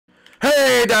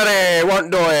Hey Daddy, what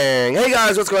doing? Hey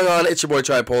guys, what's going on? It's your boy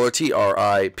Tripolar,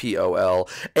 Tripolar,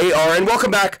 and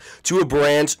welcome back to a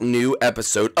brand new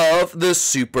episode of the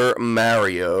Super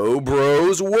Mario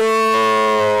Bros.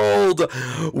 World,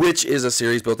 which is a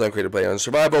series built on creative play and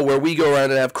survival, where we go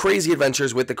around and have crazy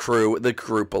adventures with the crew, the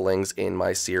Tripolarz in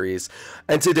my series.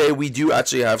 And today we do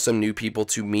actually have some new people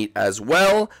to meet as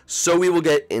well, so we will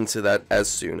get into that as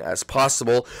soon as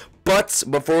possible. But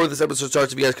before this episode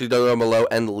starts, if you guys could go down below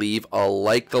and leave a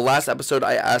like. The last episode,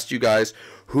 I asked you guys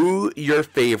who your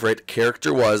favorite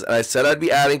character was, and I said I'd be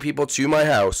adding people to my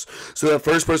house. So the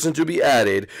first person to be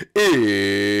added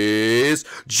is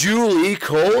Julie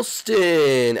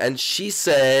Colston, and she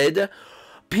said,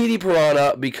 Petey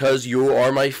Piranha, because you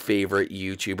are my favorite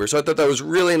YouTuber. So I thought that was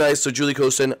really nice. So Julie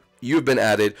Colston, you've been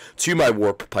added to my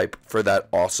warp pipe for that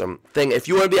awesome thing. If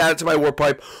you want to be added to my warp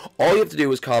pipe, all you have to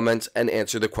do is comment and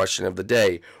answer the question of the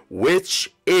day, which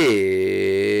is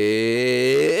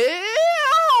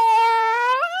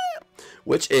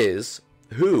what is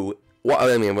your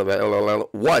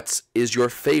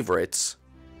favorite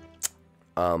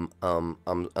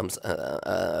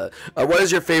what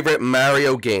is your favorite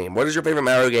Mario game? What is your favorite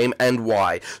Mario game and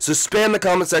why? So spam the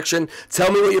comment section.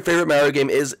 Tell me what your favorite Mario game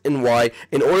is and why.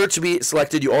 In order to be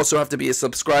selected, you also have to be a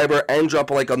subscriber and drop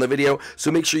a like on the video.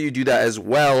 So make sure you do that as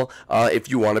well if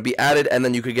you want to be added, and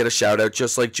then you could get a shout out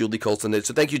just like Julie Colston did.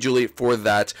 So thank you, Julie, for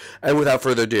that. And without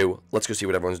further ado, let's go see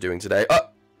what everyone's doing today.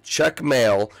 Check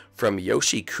mail from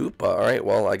Yoshi Koopa. Alright,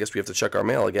 well, I guess we have to check our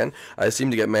mail again. I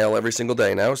seem to get mail every single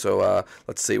day now, so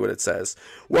let's see what it says.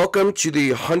 Welcome to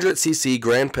the 100cc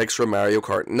Grand Picks from Mario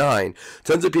Kart 9.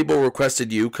 Tons of people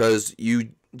requested you because you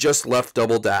just left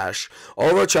Double Dash. All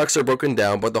of our tracks are broken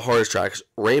down, but the hardest tracks,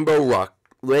 Rainbow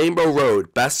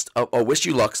Road, best of wish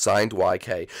you luck, signed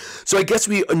YK. So I guess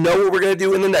we know what we're going to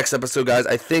do in the next episode, guys.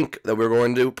 I think that we're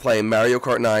going to play Mario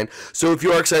Kart 9. So if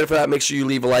you are excited for that, make sure you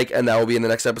leave a like, and that will be in the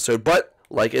next episode. But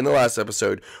like in the last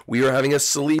episode, we are having a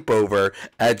sleepover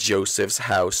at Joseph's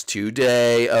house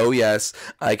today. Oh yes,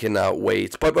 I cannot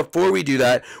wait. But before we do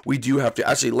that, we do have to,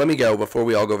 actually, let me go before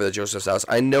we all go over to Joseph's house.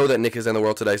 I know that Nick is in the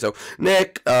world today, so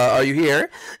Nick, are you here?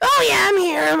 Oh yeah, I'm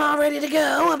here. I'm all ready to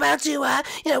go. About to,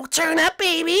 turn up,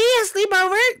 baby. A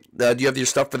sleepover. Do you have your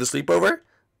stuff for the sleepover?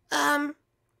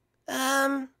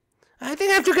 I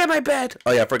think I have to get my bed.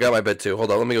 Oh yeah, I forgot my bed too.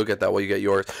 Hold on, let me go get that while you get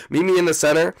yours. Meet me in the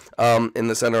center,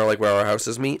 like where our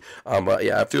houses meet. But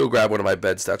yeah, I have to go grab one of my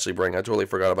beds to actually bring. I totally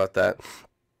forgot about that.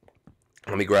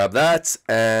 Let me grab that,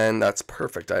 and that's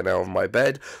perfect. I now have my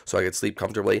bed, so I can sleep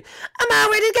comfortably. I'm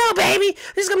all ready to go, baby.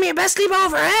 This is gonna be the best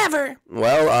sleepover ever.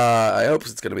 Well, I hope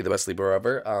it's gonna be the best sleepover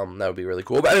ever. That would be really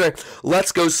cool. But anyway,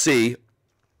 let's go see.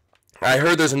 I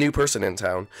heard there's a new person in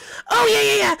town. Oh,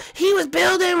 yeah. He was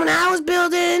building when I was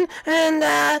building, and,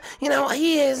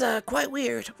 he is, quite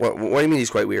weird. What do you mean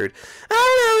he's quite weird? I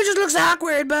don't know, he just looks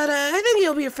awkward, but, I think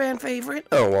he'll be a fan favorite.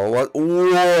 Oh, well, what?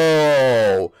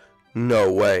 Whoa!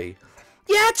 No way.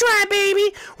 Yeah, that's right,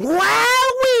 baby.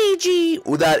 Waluigi.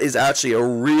 Well, that is actually a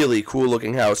really cool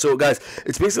looking house. So, guys,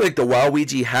 it's basically like the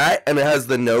Waluigi hat, and it has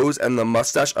the nose and the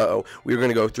mustache. We're going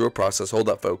to go through a process. Hold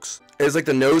up, folks. It's like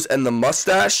the nose and the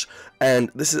mustache,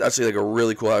 and this is actually like a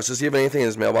really cool house. Does he have anything in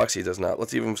his mailbox? He does not.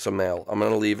 Let's leave him some mail. I'm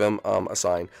going to leave him a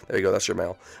sign. There you go. That's your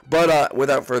mail. But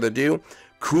without further ado,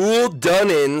 Cool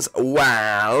Dunnins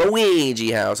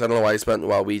Waluigi house. I don't know why he spent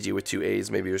Waluigi with 2 A's.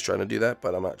 Maybe he was trying to do that,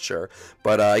 but I'm not sure.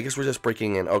 But I guess we're just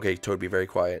breaking in. Okay, Toad, be very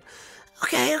quiet.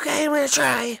 Okay, I'm gonna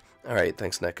try. Alright,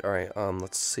 thanks, Nick. Alright,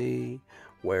 let's see.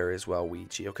 Where is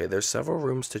Waluigi? Okay, there's several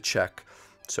rooms to check.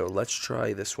 So let's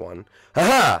try this one.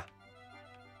 Haha!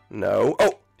 No.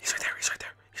 Oh! He's right there.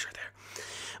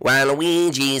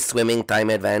 Waluigi's swimming time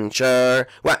adventure.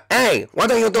 Hey, what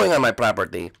are you doing on my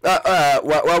property?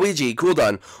 Waluigi, cool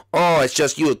done. Oh, it's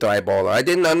just you, Tripolar. I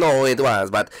did not know who it was,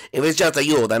 but if it's just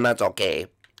you, then that's okay.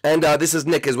 And this is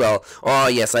Nick as well. Oh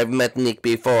yes, I've met Nick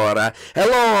before.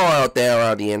 Hello out there,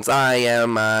 audience. I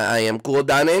am Cool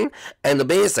Dunning, and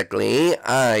basically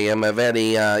I am a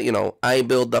very I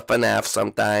build the FNAF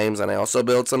sometimes, and I also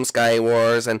build some Sky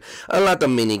Wars and a lot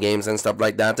of mini games and stuff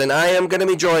like that. And I am gonna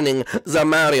be joining the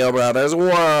Mario Brothers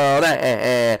world. Oh,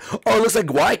 it looks like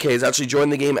YK has actually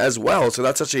joined the game as well, so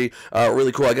that's actually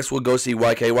really cool. I guess we'll go see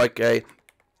YK.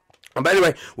 But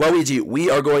anyway, Waluigi, we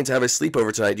are going to have a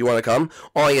sleepover tonight. Do you want to come?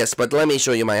 Oh, yes, but let me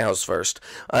show you my house first.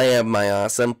 I have my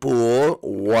awesome pool.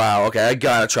 Wow, okay, I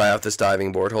gotta try out this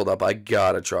diving board. Hold up, I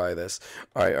gotta try this.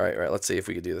 All right, let's see if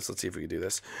we can do this.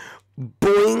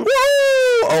 Boing! Woo!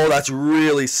 Oh, that's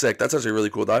really sick. That's actually a really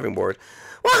cool diving board.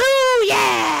 Woohoo!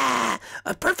 Yeah!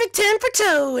 a perfect 10 for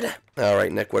Toad. All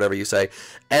right, Nick, whatever you say.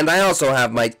 And I also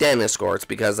have my tennis courts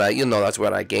because, you know, that's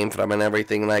where I game from and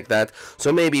everything like that.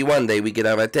 So maybe one day we could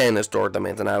have a tennis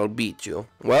tournament and I'll beat you.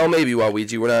 Well, maybe,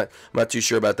 Waluigi. I'm not too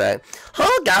sure about that.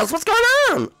 Oh, guys, what's going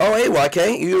on? Oh, hey,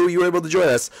 YK. You were able to join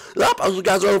us. Yup, you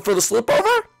guys ready for the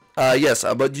sleepover? Yes,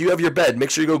 but you have your bed. Make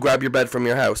sure you go grab your bed from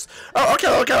your house. Oh, okay,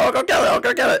 I'll go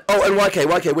get it. Oh, and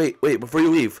YK, wait, before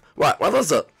you leave. What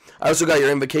is it? I also got your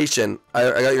invitation. I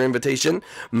got your invitation.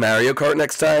 Mario Kart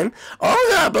next time. Oh,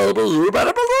 yeah, you better believe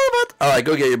it. All right,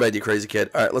 go get your bed, you crazy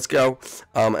kid. All right, let's go.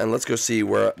 And let's go see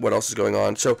what else is going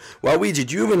on. So, Waluigi,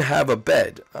 do you even have a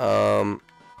bed? Whoa,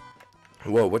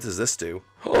 what does this do?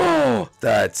 Oh,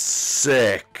 that's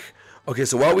sick. Okay,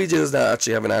 so Waluigi does not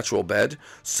actually have an actual bed.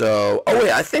 So, oh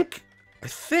wait, I think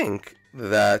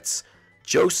that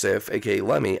Joseph, aka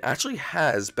Lemmy, actually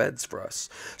has beds for us.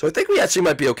 So I think we actually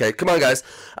might be okay. Come on, guys.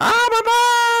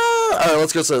 Alright,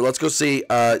 let's go see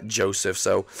Joseph.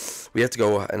 So we have to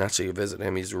go and actually visit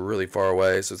him. He's really far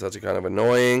away, so it's actually kind of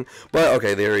annoying. But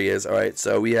okay, there he is. Alright,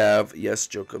 so we have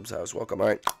Jacob's house. Welcome.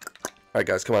 Alright,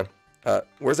 guys, come on.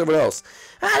 Where's everyone else?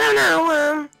 I don't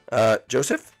know.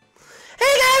 Joseph?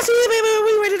 Hey guys, we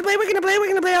ready to play? We're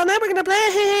gonna play all night. We're gonna play.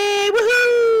 Hey,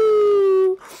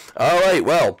 woohoo! All right,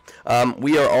 well,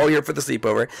 we are all here for the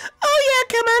sleepover. Oh yeah,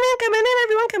 come on in,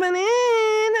 everyone, come on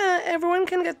in. Everyone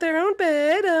can get their own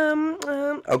bed.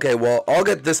 Okay, well, I'll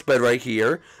get this bed right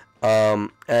here.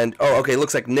 And oh, okay,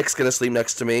 looks like Nick's gonna sleep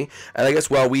next to me, and I guess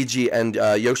Waluigi and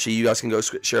Yoshi, you guys can go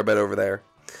share a bed over there.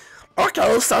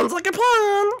 Okay, sounds like a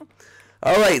plan.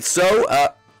 All right, so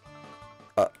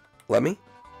Lemmy?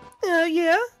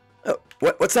 Yeah.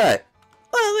 What's that?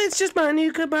 Well, it's just my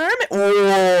new compartment.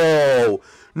 Whoa!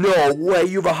 No way,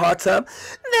 you have a hot tub?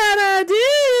 That I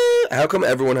do. How come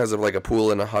everyone has like a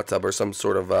pool and a hot tub or some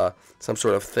sort of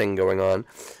thing going on?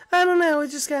 I don't know, it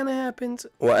just kind of happens.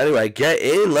 Well, anyway, get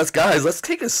in. Let's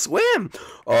take a swim.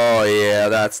 Oh yeah,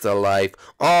 that's the life.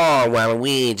 Oh,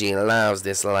 Waluigi loves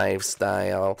this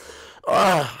lifestyle.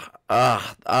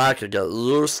 I could get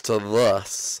used to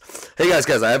this. Hey guys,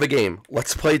 I have a game.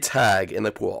 Let's play tag in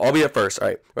the pool. I'll be at first. All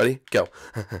right, ready? Go.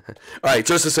 All right,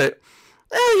 Joseph, say it.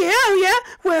 Oh yeah.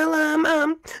 Well,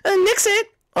 Nick's it.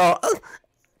 Waluigi's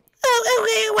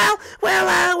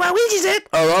it.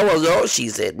 Oh, well,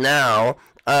 Yoshi's it now.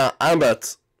 I'm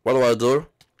bet. What do I do?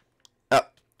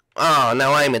 Oh,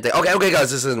 now I'm at the. Okay,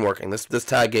 guys, this isn't working. This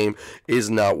tag game is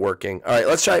not working. All right,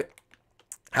 let's try.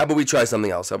 How about we try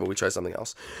something else?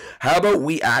 How about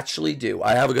we actually do?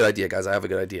 I have a good idea, guys. All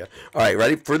right,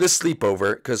 ready for this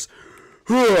sleepover? Because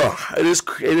it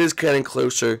is getting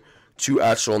closer to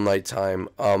actual nighttime.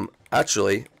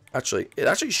 Actually,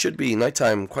 it should be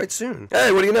nighttime quite soon.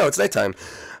 Hey, what do you know? It's nighttime.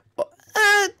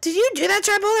 Did you do that,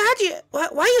 Tripolar?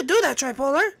 Why you do that,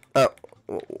 Tripolar?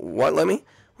 What, Lemmy?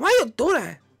 Why you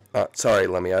do that? Sorry,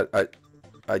 Lemmy.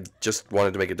 I just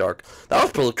wanted to make it dark. That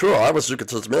was pretty cool. I wish you could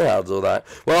teach me how to do that.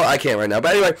 Well, I can't right now.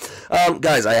 But anyway,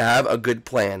 guys, I have a good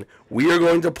plan. We are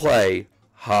going to play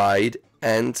hide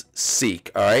and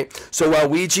seek. All right. So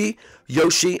Waluigi,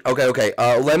 Yoshi, okay.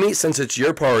 Lemmy, since it's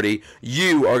your party,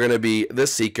 you are going to be the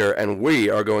seeker, and we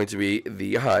are going to be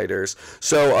the hiders.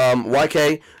 So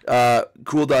YK,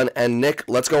 Cool Done, and Nick,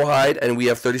 let's go hide, and we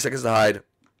have 30 seconds to hide.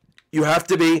 You have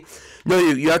to be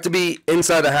you have to be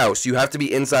inside the house. You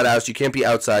can't be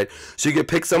outside. So you can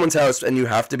pick someone's house and you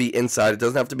have to be inside. It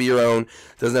doesn't have to be your own.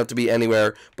 It doesn't have to be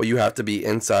anywhere, but you have to be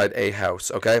inside a house,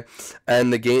 okay?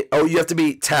 And the game you have to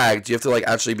be tagged. You have to like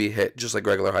actually be hit, just like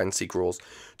regular hide and seek rules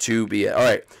to be it. All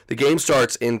right. The game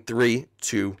starts in 3,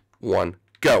 2, 1,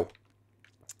 go.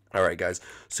 All right, guys.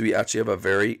 So we actually have a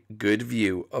very good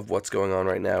view of what's going on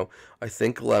right now. I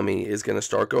think Lemmy is going to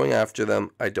start going after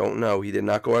them. I don't know. He did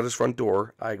not go out his front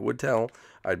door. I would tell.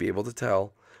 I'd be able to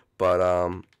tell. But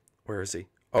where is he?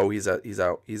 Oh, he's out. He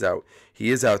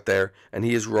is out there, and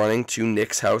he is running to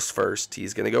Nick's house first.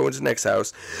 He's going to go into Nick's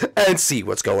house and see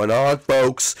what's going on,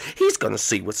 folks. He's going to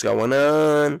see what's going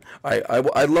on.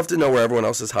 I'd love to know where everyone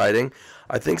else is hiding.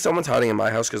 I think someone's hiding in my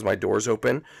house because my door's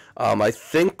open. I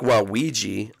think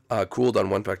Waluigi Cool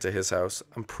Done went back to his house.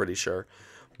 I'm pretty sure.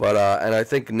 But and I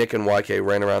think Nick and YK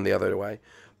ran around the other way.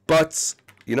 But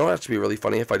you know what? It'd be really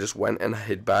funny if I just went and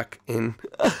hid back in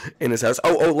his house.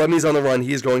 Oh, Lemmy's on the run.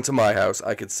 He's going to my house.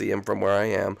 I could see him from where I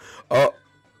am. Oh,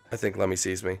 I think Lemmy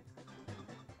sees me.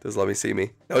 Does Lemmy see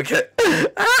me? Okay.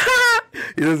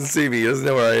 He doesn't see me. He doesn't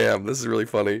know where I am. This is really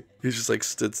funny. He's just like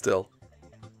stood still.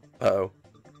 Uh-oh.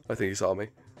 I think he saw me.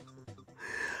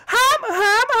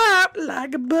 Hop,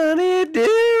 like a bunny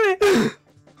do.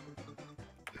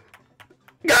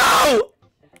 Go!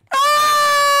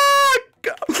 Ah!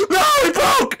 Go! No,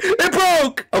 it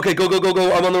broke! Okay, go, go, go,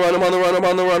 go. I'm on the run. I'm on the run. I'm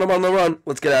on the run. I'm on the run.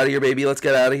 Let's get out of here, baby. Let's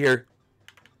get out of here.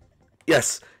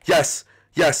 Yes. Yes.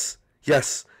 Yes.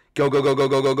 Yes. Go, go, go, go,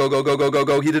 go, go, go, go, go, go, go,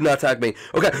 go. He did not attack me.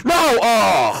 Okay. No.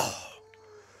 Oh.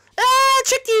 Ah,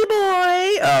 tricky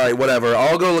boy. Alright, whatever.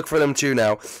 I'll go look for them too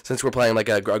now. Since we're playing like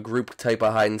a group type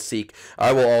of hide and seek,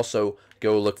 I will also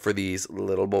go look for these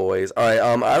little boys. Alright,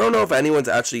 I don't know if anyone's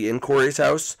actually in Corey's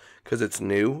house, because it's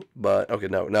new, but, okay,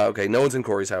 no, okay, no one's in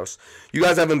Corey's house. You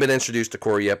guys haven't been introduced to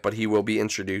Corey yet, but he will be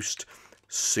introduced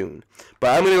soon.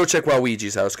 But I'm going to go check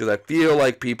Waluigi's house, because I feel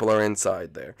like people are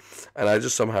inside there. And I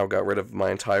just somehow got rid of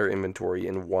my entire inventory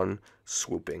in one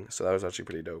swooping, so that was actually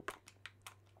pretty dope.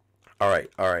 Alright,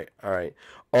 alright, alright.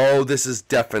 Oh, this is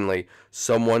definitely,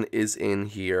 someone is in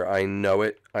here. I know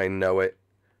it, I know it,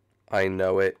 I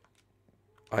know it.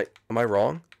 Am I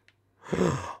wrong?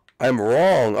 I'm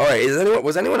wrong. Alright,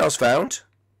 was anyone else found?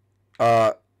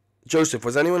 Joseph,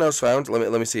 was anyone else found?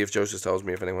 Let me see if Joseph tells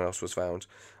me if anyone else was found.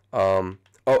 Oh,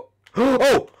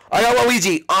 oh, I got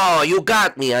Waluigi. Oh, you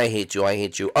got me. I hate you. I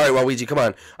hate you. All right, Waluigi, come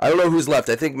on. I don't know who's left.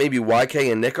 I think maybe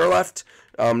YK and Nick are left.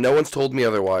 No one's told me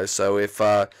otherwise. So if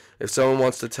someone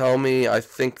wants to tell me, I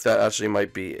think that actually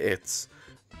might be it.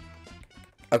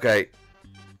 Okay.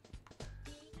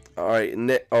 All right,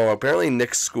 Nick. Oh, apparently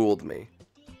Nick schooled me.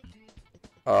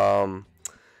 And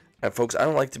folks, I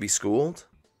don't like to be schooled,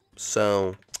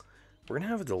 so we're gonna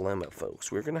have a dilemma,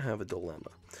 folks. We're gonna have a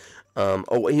dilemma.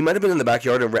 Oh, he might have been in the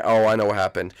backyard and oh, I know what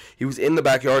happened. He was in the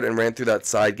backyard and ran through that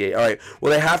side gate. All right.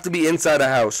 Well, they have to be inside a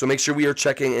house, so make sure we are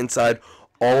checking inside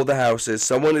all the houses.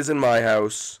 Someone is in my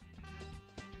house.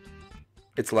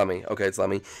 It's Lemmy. Okay, it's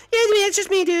Lemmy. Yeah, it's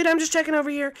just me, dude. I'm just checking over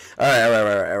here. All right, all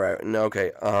right, all right, all right. No,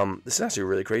 okay. This is actually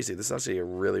really crazy. This is actually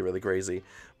really, really crazy.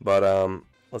 But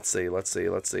let's see.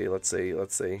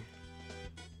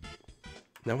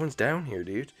 No one's down here,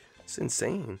 dude. It's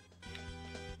insane.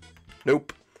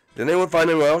 Nope. Did anyone find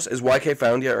anyone else? Is YK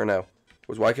found yet or no?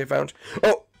 Was YK found?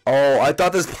 Oh, I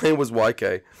thought this plane was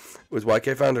YK. Was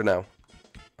YK found or no?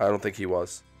 I don't think he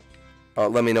was.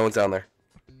 Let me know one's down there.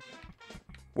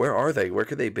 Where are they? Where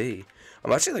could they be?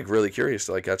 I'm actually like really curious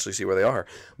to like actually see where they are.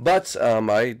 But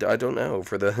I don't know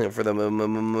for the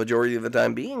majority of the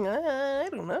time being. I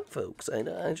don't know, folks. I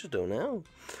just don't know.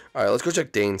 All right, let's go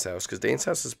check Dane's house because Dane's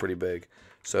house is pretty big.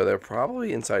 So they're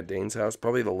probably inside Dane's house,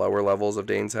 probably the lower levels of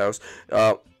Dane's house.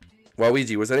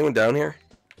 Waluigi, was anyone down here?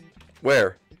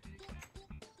 Where?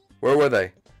 Where were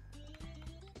they?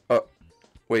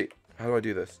 Wait, how do I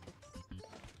do this?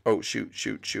 Oh, shoot.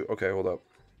 Okay, hold up.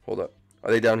 Are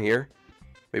they down here?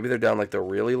 Maybe they're down like the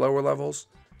really lower levels?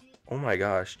 Oh my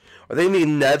gosh. Are they in the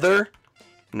nether?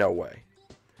 No way.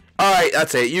 Alright,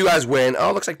 that's it. You guys win.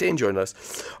 Oh, looks like Dane joined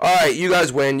us. Alright, you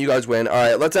guys win.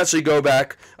 Alright, let's actually go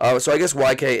back. So I guess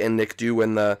YK and Nick do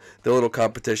win the little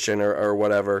competition or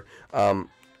whatever.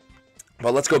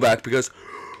 But let's go back because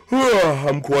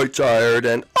I'm quite tired.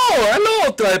 And oh,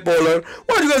 hello, Tripolar.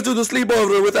 Why did you guys do the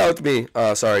sleepover without me?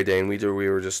 Sorry, Dane. We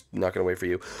were just not gonna wait for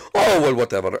you. Oh, well,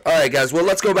 whatever. All right, guys. Well,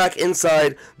 let's go back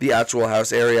inside the actual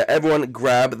house area. Everyone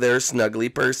grab their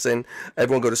snuggly person.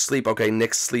 Everyone go to sleep. Okay,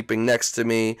 Nick's sleeping next to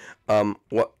me.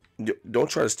 What? Don't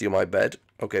try to steal my bed.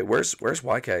 Okay, where's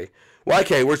YK?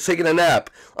 YK, we're taking a nap.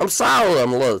 I'm sorry,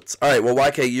 I'm late. All right, well,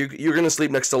 YK, you're gonna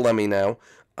sleep next to Lemmy now.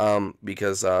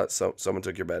 Because someone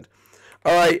took your bed.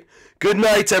 Alright, good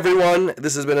night, everyone.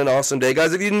 This has been an awesome day.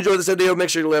 Guys, if you enjoyed this video, make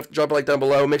sure to drop a like down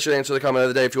below. Make sure to answer the comment of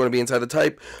the day if you want to be inside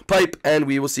the pipe. And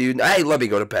we will see you. Hey, let me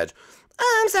go to bed.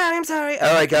 I'm sorry.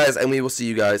 Alright, guys, and we will see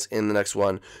you guys in the next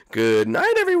one. Good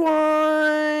night,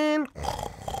 everyone.